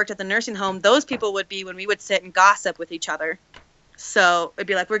time when I worked at the nursing home, those people would be when we would sit and gossip with each other. So it'd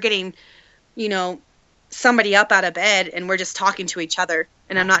be like we're getting, you know, somebody up out of bed and we're just talking to each other.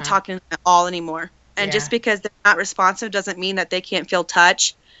 And I'm not talking to them at all anymore. And just because they're not responsive doesn't mean that they can't feel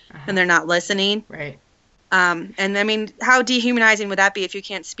touch and they're not listening. Right. And I mean, how dehumanizing would that be if you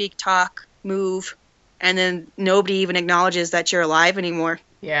can't speak, talk, move, and then nobody even acknowledges that you're alive anymore?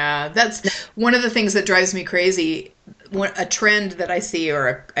 Yeah, that's one of the things that drives me crazy. A trend that I see,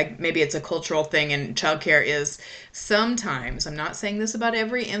 or maybe it's a cultural thing in childcare, is sometimes, I'm not saying this about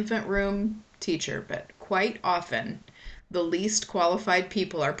every infant room teacher, but quite often, the least qualified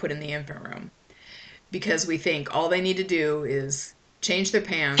people are put in the infant room because we think all they need to do is change their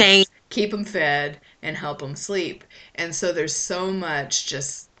pants keep them fed, and help them sleep. And so there's so much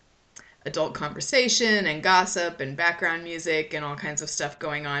just adult conversation and gossip and background music and all kinds of stuff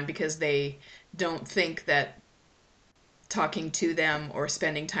going on because they don't think that talking to them or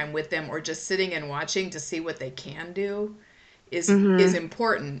spending time with them or just sitting and watching to see what they can do is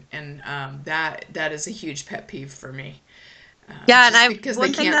important. And that is a huge pet peeve for me. Yeah, and because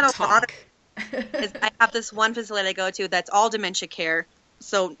one they thing can't that'll bother talk. is I have this one facility I go to that's all dementia care.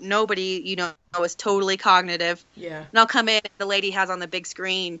 So nobody, is totally cognitive. Yeah. And I'll come in, the lady has on the big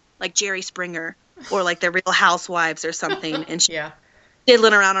screen like Jerry Springer or like the Real Housewives or something, and she's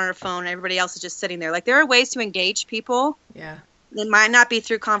diddling around on her phone, and everybody else is just sitting there. Like, there are ways to engage people. Yeah. It might not be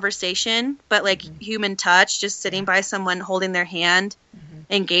through conversation, but like human touch, just sitting by someone, holding their hand,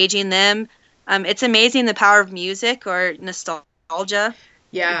 engaging them. It's amazing the power of music or nostalgia.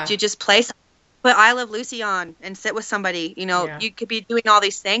 Yeah. To just play something. Put I Love Lucy on and sit with somebody. You could be doing all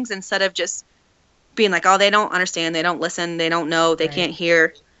these things instead of just being like, oh, they don't understand, they don't listen, they don't know, they can't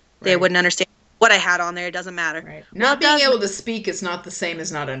hear, they wouldn't understand what I had on there. It doesn't matter. Right. Not being able to speak is not the same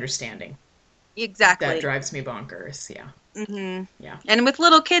as not understanding. Exactly. That drives me bonkers. Yeah. Mm-hmm. Yeah. And with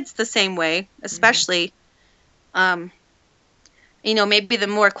little kids the same way, especially, maybe the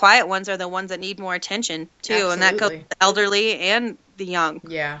more quiet ones are the ones that need more attention too. Absolutely. And that goes to the elderly and the young.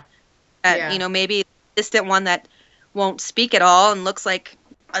 Yeah. Maybe distant one that won't speak at all and looks like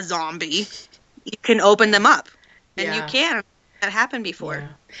a zombie. You can open them up, and you can. That happened before. Yeah.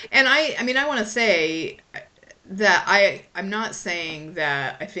 And I want to say that I'm not saying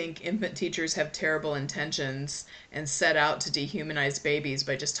that I think infant teachers have terrible intentions and set out to dehumanize babies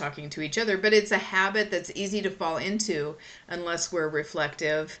by just talking to each other, but it's a habit that's easy to fall into unless we're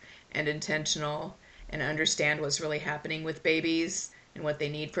reflective and intentional and understand what's really happening with babies and what they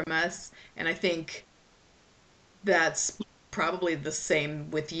need from us. And I think that's probably the same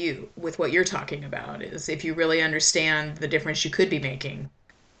with what you're talking about, is if you really understand the difference you could be making.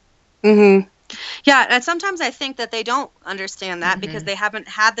 Mm-hmm. Yeah, and sometimes I think that they don't understand that because they haven't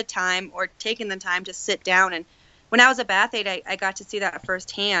had the time or taken the time to sit down. And when I was a bath aide, I got to see that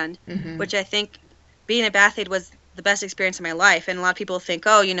firsthand, which I think being a bath aide was the best experience of my life. And a lot of people think,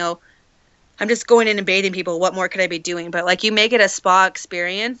 oh, I'm just going in and bathing people. What more could I be doing? But like, you make it a spa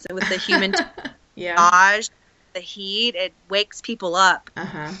experience with the human massage, the heat. It wakes people up.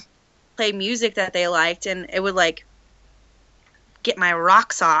 Play music that they liked, and it would like get my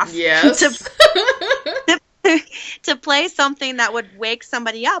rocks off. Yes. to play something that would wake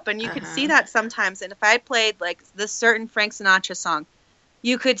somebody up, and you could see that sometimes. And if I played like this certain Frank Sinatra song,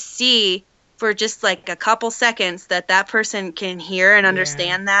 you could see for just like a couple seconds that person can hear and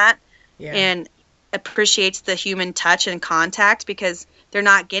understand that and appreciates the human touch and contact because they're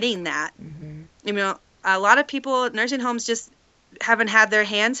not getting that. A lot of people at nursing homes just haven't had their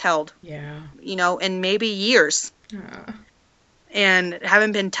hands held, in maybe years. And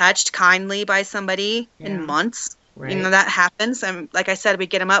haven't been touched kindly by somebody in months. Right. That happens. And like I said, we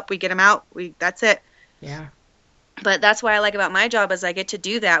get them up, we get them out. That's it. Yeah. But that's what I like about my job is I get to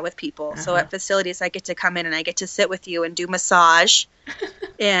do that with people. So at facilities, I get to come in and I get to sit with you and do massage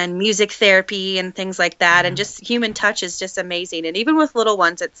and music therapy and things like that. And just human touch is just amazing. And even with little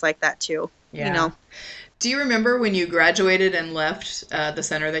ones, it's like that too. Do you remember when you graduated and left the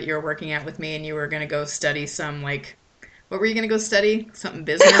center that you were working at with me and you were going to go study some what were you going to go study? Something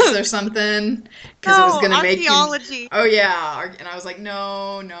business or something? Because it was going to make archaeology. Oh, yeah. And I was like,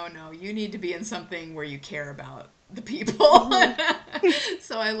 no. You need to be in something where you care about the people.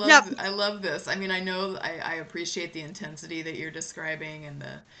 So I love this. I mean, I know I appreciate the intensity that you're describing and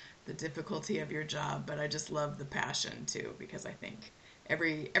the difficulty of your job, but I just love the passion, too, because I think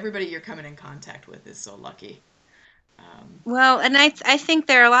everybody you're coming in contact with is so lucky. Well, and I think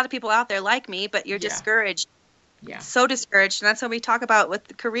there are a lot of people out there like me, but you're discouraged. Yeah. So discouraged. And that's what we talk about with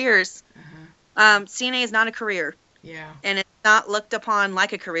the careers. CNA is not a career. Yeah. And it's not looked upon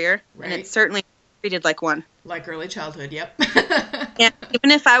like a career. Right. And it's certainly treated like one. Like early childhood, yep. And even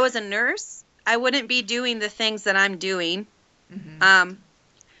if I was a nurse, I wouldn't be doing the things that I'm doing. I'm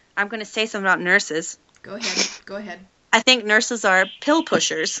going to say something about nurses. Go ahead. I think nurses are pill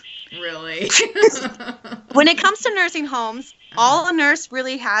pushers. Really? When it comes to nursing homes, all a nurse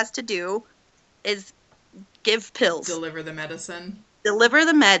really has to do is give pills. Deliver the medicine. Deliver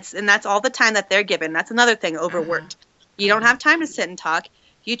the meds, and that's all the time that they're given. That's another thing, overworked. You don't have time to sit and talk.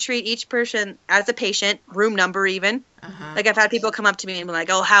 You treat each person as a patient, room number even. Like I've had people come up to me and be like,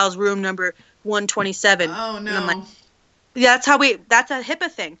 oh, how's room number 127? Oh, no. And I'm like, yeah, that's a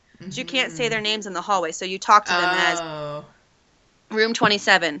HIPAA thing. So you can't say their names in the hallway, so you talk to them as room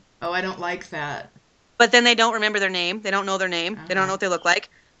 27. Oh, I don't like that. But then they don't remember their name. They don't know their name. They don't know what they look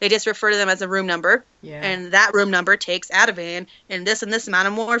like. They just refer to them as a room number. Yeah. And that room number takes Ativan and this amount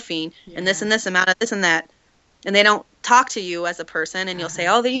of morphine and this amount of this and that. And they don't talk to you as a person, and you'll say,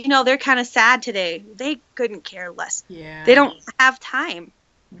 oh, they're kind of sad today. They couldn't care less. Yeah. They don't have time.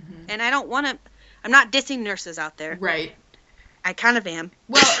 And I don't want to, I'm not dissing nurses out there. Right. I kind of am.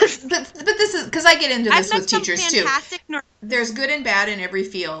 Well, but this is, because I get into this with teachers too. Nurses. There's good and bad in every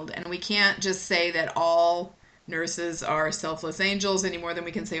field, and we can't just say that all nurses are selfless angels any more than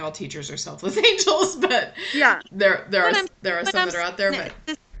we can say all teachers are selfless angels. But yeah, there are some that are out there.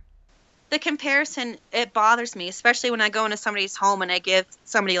 But the comparison, it bothers me, especially when I go into somebody's home and I give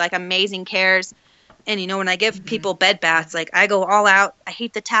somebody like amazing cares. And, when I give people bed baths, like I go all out. I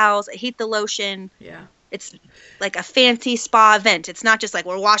heat the towels. I heat the lotion. Yeah. It's like a fancy spa event. It's not just like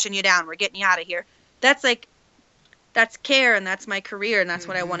we're washing you down. We're getting you out of here. That's care, and that's my career, and that's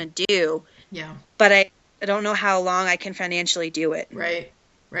what I want to do. Yeah. But I don't know how long I can financially do it. Right.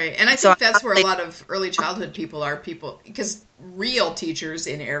 Right. And I think that's where a lot of early childhood people are, because real teachers,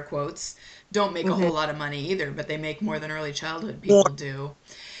 in air quotes, don't make a whole lot of money either, but they make more than early childhood people do.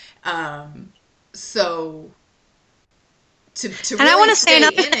 So to really I want to stay say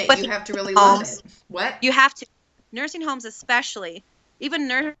in it, you have to really love it. What? You have to. Nursing homes especially. Even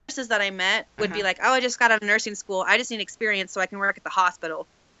nurses that I met would be like, oh, I just got out of nursing school. I just need experience so I can work at the hospital.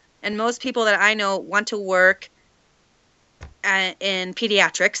 And most people that I know want to work in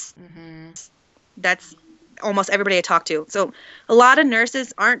pediatrics. That's almost everybody I talk to. So a lot of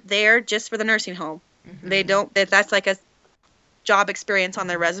nurses aren't there just for the nursing home. They don't. That's like a job experience on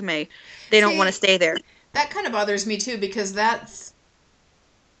their resume. They don't want to stay there. That kind of bothers me too, because that's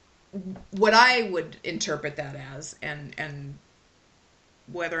what I would interpret that as, and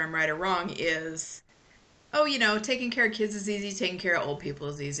whether I'm right or wrong is, taking care of kids is easy, taking care of old people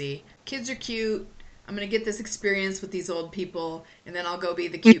is easy. Kids are cute. I'm going to get this experience with these old people, and then I'll go be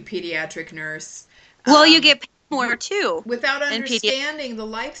the cute pediatric nurse. Well, you get paid more too. Without understanding the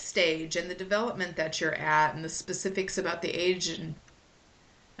life stage and the development that you're at and the specifics about the age. And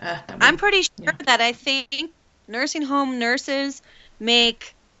I'm pretty sure that I think nursing home nurses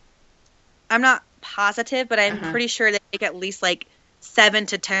make, I'm not positive, but I'm pretty sure they make at least like $7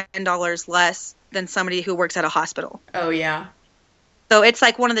 to $10 less than somebody who works at a hospital. Oh, yeah. So it's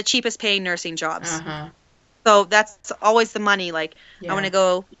like one of the cheapest paying nursing jobs. So that's always the money. Like, I want to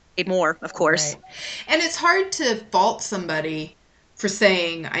go pay more, of course. Right. And it's hard to fault somebody for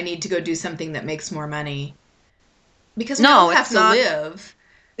saying, I need to go do something that makes more money. Because we all have to live.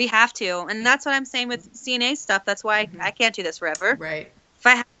 We have to. And that's what I'm saying with CNA stuff. That's why I can't do this forever. Right. If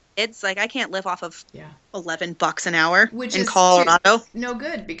I have kids, like, I can't live off of $11 an hour in Colorado. No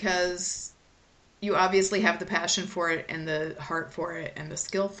good, because you obviously have the passion for it and the heart for it and the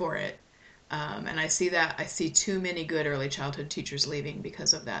skill for it. And I see too many good early childhood teachers leaving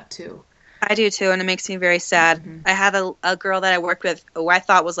because of that too. I do too, and it makes me very sad. I had a girl that I worked with who I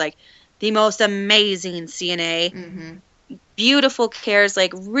thought was like the most amazing CNA. Beautiful cares,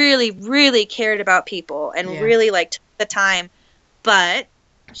 like really, really cared about people and really like took the time, but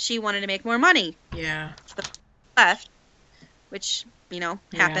she wanted to make more money. Yeah. So left, which,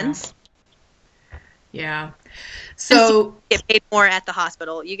 happens. Yeah. So you get paid more at the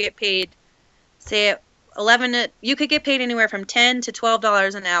hospital. You get paid, say, you could get paid anywhere from $10 to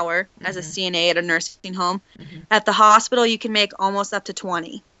 $12 an hour as a CNA at a nursing home. At the hospital, you can make almost up to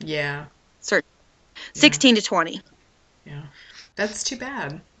 20. Yeah. 16 to 20. Yeah. That's too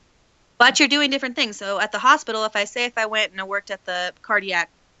bad. But you're doing different things. So at the hospital, if I went and I worked at the cardiac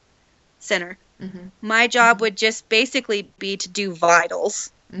center, my job would just basically be to do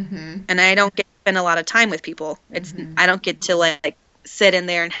vitals. And I don't get to spend a lot of time with people. I don't get to like sit in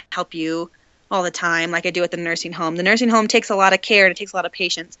there and help you all the time like I do at the nursing home. The nursing home takes a lot of care and it takes a lot of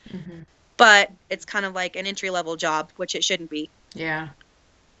patience. But it's kind of like an entry-level job, which it shouldn't be. Yeah.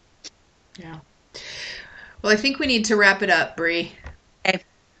 Yeah. Well, I think we need to wrap it up, Bree. Okay.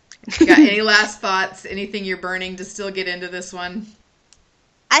 Got any last thoughts? Anything you're burning to still get into this one?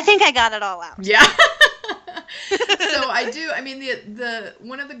 I think I got it all out. Yeah. So I do. I mean, the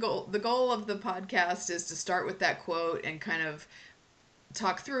goal of the podcast is to start with that quote and kind of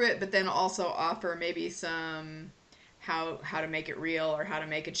talk through it, but then also offer maybe some how to make it real or how to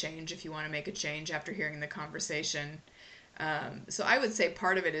make a change if you want to make a change after hearing the conversation. So I would say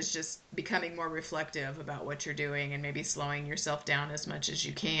part of it is just becoming more reflective about what you're doing and maybe slowing yourself down as much as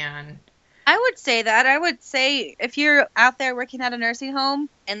you can. I would say that. I would say if you're out there working at a nursing home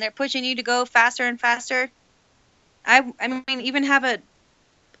and they're pushing you to go faster and faster, I mean, even have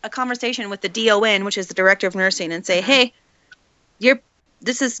a conversation with the DON, which is the director of nursing, and say, hey,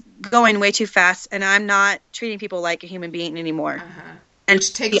 this is going way too fast, and I'm not treating people like a human being anymore. and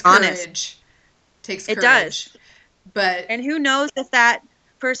which takes be honest. courage. Takes It courage. does. But And who knows if that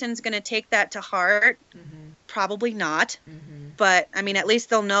person's going to take that to heart? Mhm. Probably not. Mhm. But I mean, at least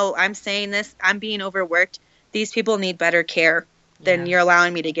they'll know I'm saying this. I'm being overworked. These people need better care than Yeah. you're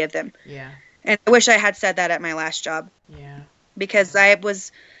allowing me to give them. Yeah. And I wish I had said that at my last job, Yeah. because I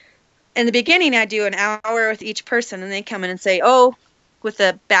was, in the beginning, I do an hour with each person, and they come in and say, oh, with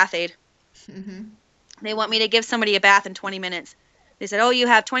the bath aid, Mhm. they want me to give somebody a bath in 20 minutes. They said, oh, you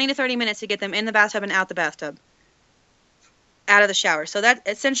have 20 to 30 minutes to get them in the bathtub and out the bathtub, out of the shower. So that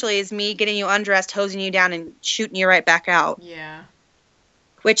essentially is me getting you undressed, hosing you down, and shooting you right back out, Yeah.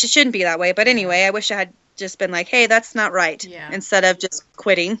 which it shouldn't be that way. But anyway, I wish I had just been like, hey, that's not right, Yeah. instead of just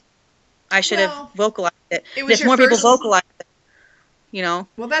quitting. I should Well, have vocalized it. it was If your more people first- vocalize it, you know,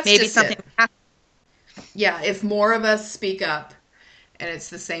 Well, that's maybe just something it. would happen. Yeah, if more of us speak up, and it's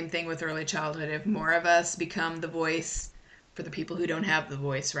the same thing with early childhood, if more of us become the voice for the people who don't have the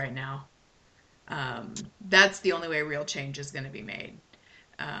voice right now, that's the only way real change is going to be made.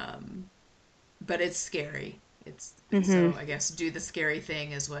 But it's scary. So I guess do the scary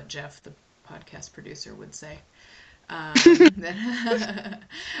thing is what Jeff, the podcast producer, would say.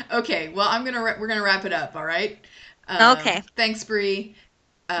 Okay, well, we're gonna wrap it up. All right. Okay. Thanks, Bree.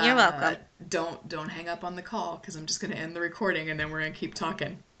 You're welcome. Don't hang up on the call, because I'm just gonna end the recording and then we're gonna keep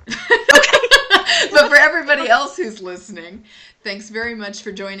talking. But for everybody else who's listening, thanks very much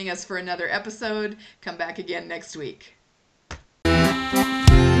for joining us for another episode. Come back again next week.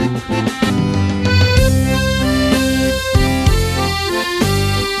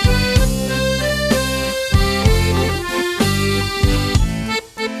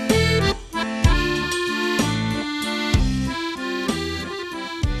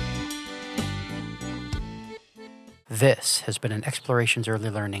 This has been an Explorations Early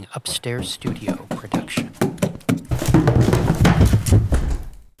Learning Upstairs Studio production.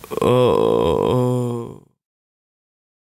 Oh.